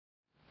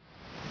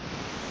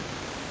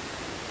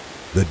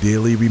The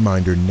Daily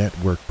Reminder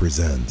Network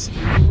presents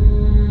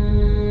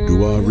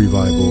Dua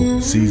Revival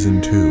Season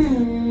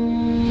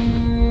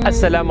 2.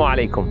 Assalamu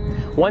alaikum.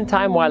 One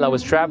time while I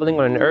was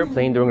traveling on an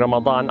airplane during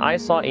Ramadan, I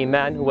saw a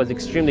man who was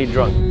extremely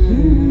drunk.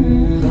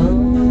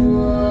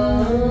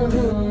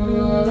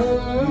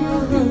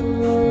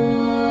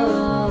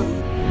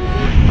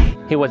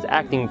 He was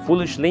acting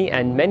foolishly,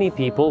 and many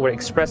people were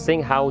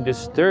expressing how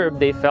disturbed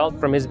they felt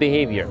from his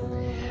behavior.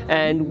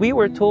 And we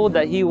were told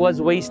that he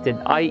was wasted,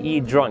 i.e.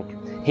 drunk.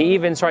 He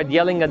even started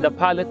yelling at the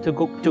pilot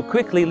to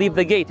quickly leave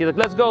the gate. He's like,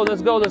 let's go,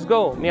 let's go, let's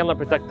go. May Allah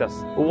protect us.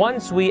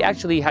 Once we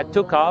actually had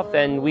took off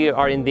and we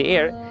are in the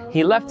air,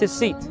 he left his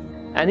seat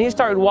and he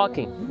started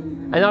walking.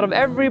 And out of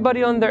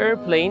everybody on the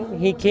airplane,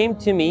 he came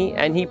to me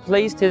and he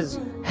placed his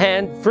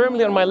hand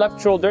firmly on my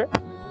left shoulder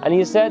and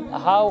he said,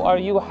 how are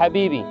you,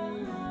 Habibi?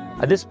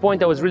 At this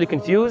point, I was really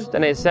confused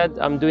and I said,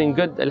 I'm doing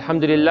good,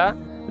 Alhamdulillah.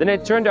 Then I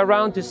turned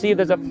around to see if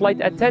there's a flight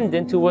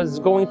attendant who was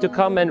going to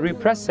come and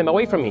repress him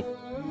away from me.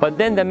 But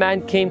then the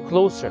man came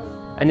closer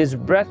and his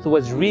breath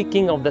was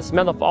reeking of the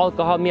smell of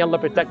alcohol. May Allah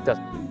protect us.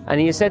 And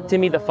he said to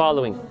me the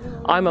following,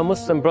 I'm a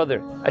Muslim brother.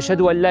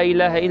 Ashhadu an la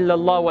ilaha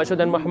illallah wa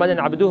ashhadu an Muhammadan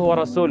abduhu wa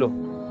rasuluh.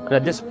 And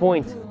at this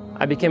point,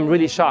 I became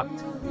really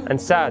shocked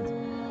and sad.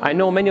 I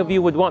know many of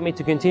you would want me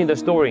to continue the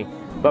story,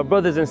 but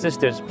brothers and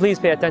sisters, please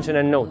pay attention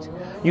and note.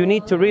 You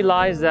need to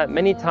realize that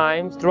many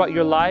times throughout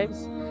your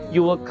lives,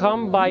 you will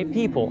come by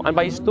people and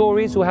by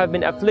stories who have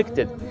been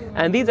afflicted.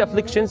 And these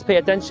afflictions, pay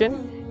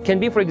attention, can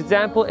be, for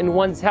example, in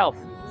one's health,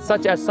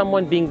 such as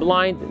someone being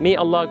blind. May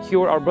Allah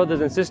cure our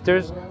brothers and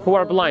sisters who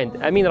are blind.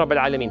 Ameen Rabbil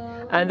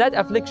Alameen. And that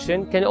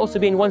affliction can also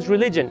be in one's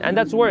religion, and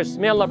that's worse.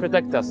 May Allah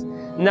protect us.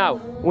 Now,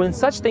 when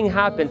such thing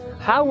happens,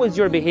 how is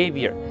your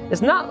behavior?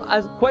 It's not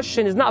a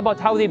question, it's not about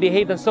how they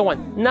behaved and so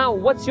on. Now,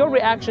 what's your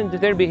reaction to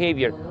their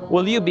behavior?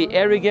 Will you be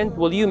arrogant?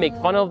 Will you make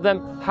fun of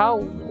them?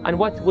 How and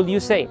what will you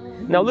say?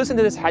 Now listen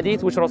to this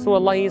hadith which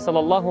Rasulullah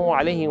sallallahu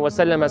alayhi wa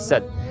sallam has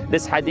said.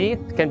 This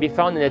hadith can be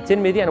found in the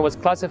Tirmidhi and was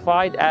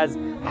classified as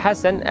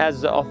Hasan,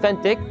 as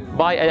authentic,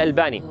 by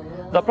Al-Albani.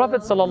 The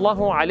Prophet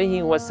sallallahu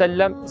alayhi wa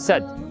sallam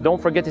said,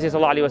 don't forget to say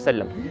sallallahu alayhi wa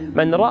sallam,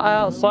 Man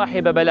ra'a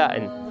sahiba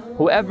bala'in,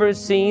 whoever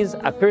sees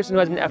a person who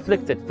has been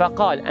afflicted,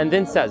 faqal, and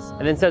then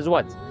says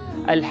what?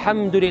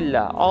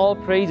 Alhamdulillah, all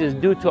praise is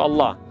due to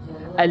Allah.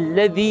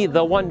 Alladhi,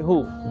 the one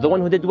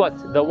who did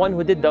what? The one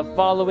who did the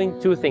following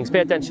two things. Pay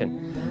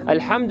attention.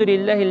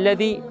 Alhamdulillah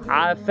alladhi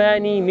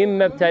afani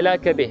mimma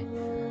ibtalaka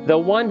bih, the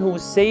one who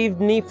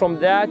saved me from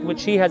that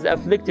which he has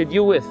afflicted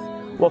you with.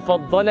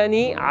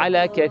 وَفَضَّلَنِي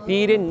عَلَى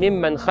كَثِيرٍ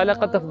مِمَّنْ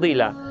خَلَقَ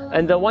تَفْضِيلًا,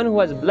 and the one who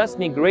has blessed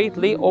me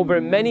greatly over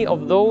many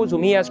of those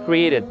whom he has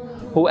created.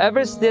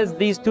 Whoever says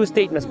these two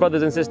statements,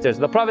 brothers and sisters,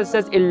 the Prophet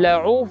says,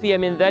 إِلَّا عُوفِيَ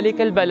مِنْ ذَلِكَ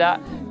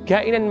الْبَلَاءِ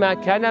كَائِنًا مَا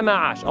كَانَ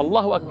مَا عَاشَ.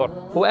 Allahu Akbar.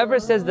 Whoever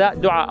says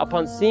that dua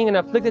upon seeing an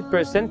afflicted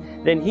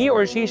person, then he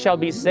or she shall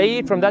be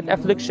saved from that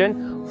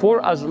affliction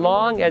for as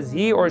long as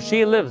he or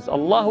she lives.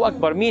 Allahu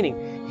Akbar,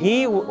 meaning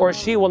he or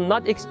she will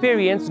not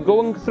experience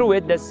going through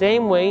it the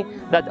same way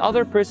that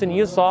other person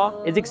you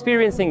saw is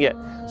experiencing it.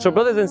 So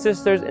brothers and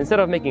sisters, instead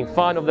of making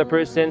fun of the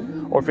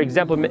person or, for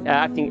example,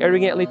 acting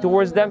arrogantly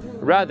towards them,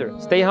 rather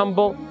stay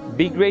humble,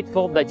 be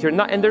grateful that you're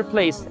not in their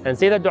place, and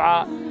say the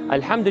dua,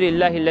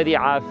 Alhamdulillahi alladhi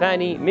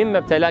afani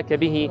mimma ibtalaka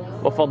bihi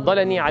wa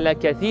faddalani ala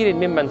kathirin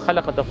mimman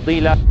khalaqa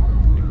tafdila.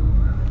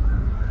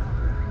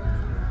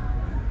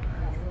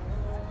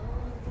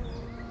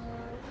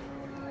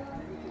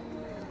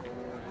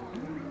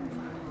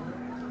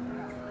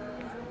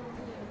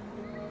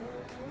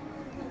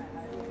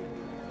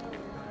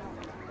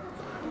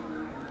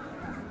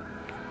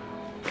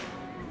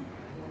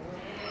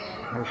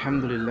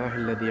 الحمد لله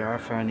الذي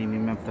عافاني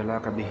مما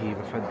ابتلاك به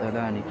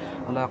وفضلني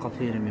على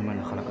كثير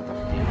ممن خلق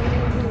تفضيلا.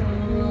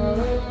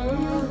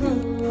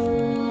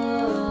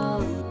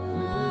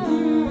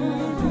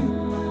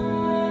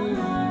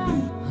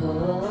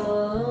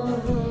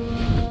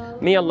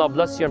 May Allah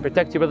bless you and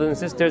protect you, brothers and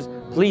sisters.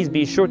 Please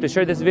be sure to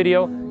share this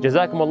video.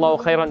 Jazakumullahu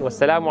khairan.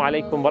 Wassalamu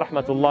alaikum wa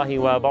rahmatullahi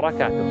wa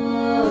barakatuh.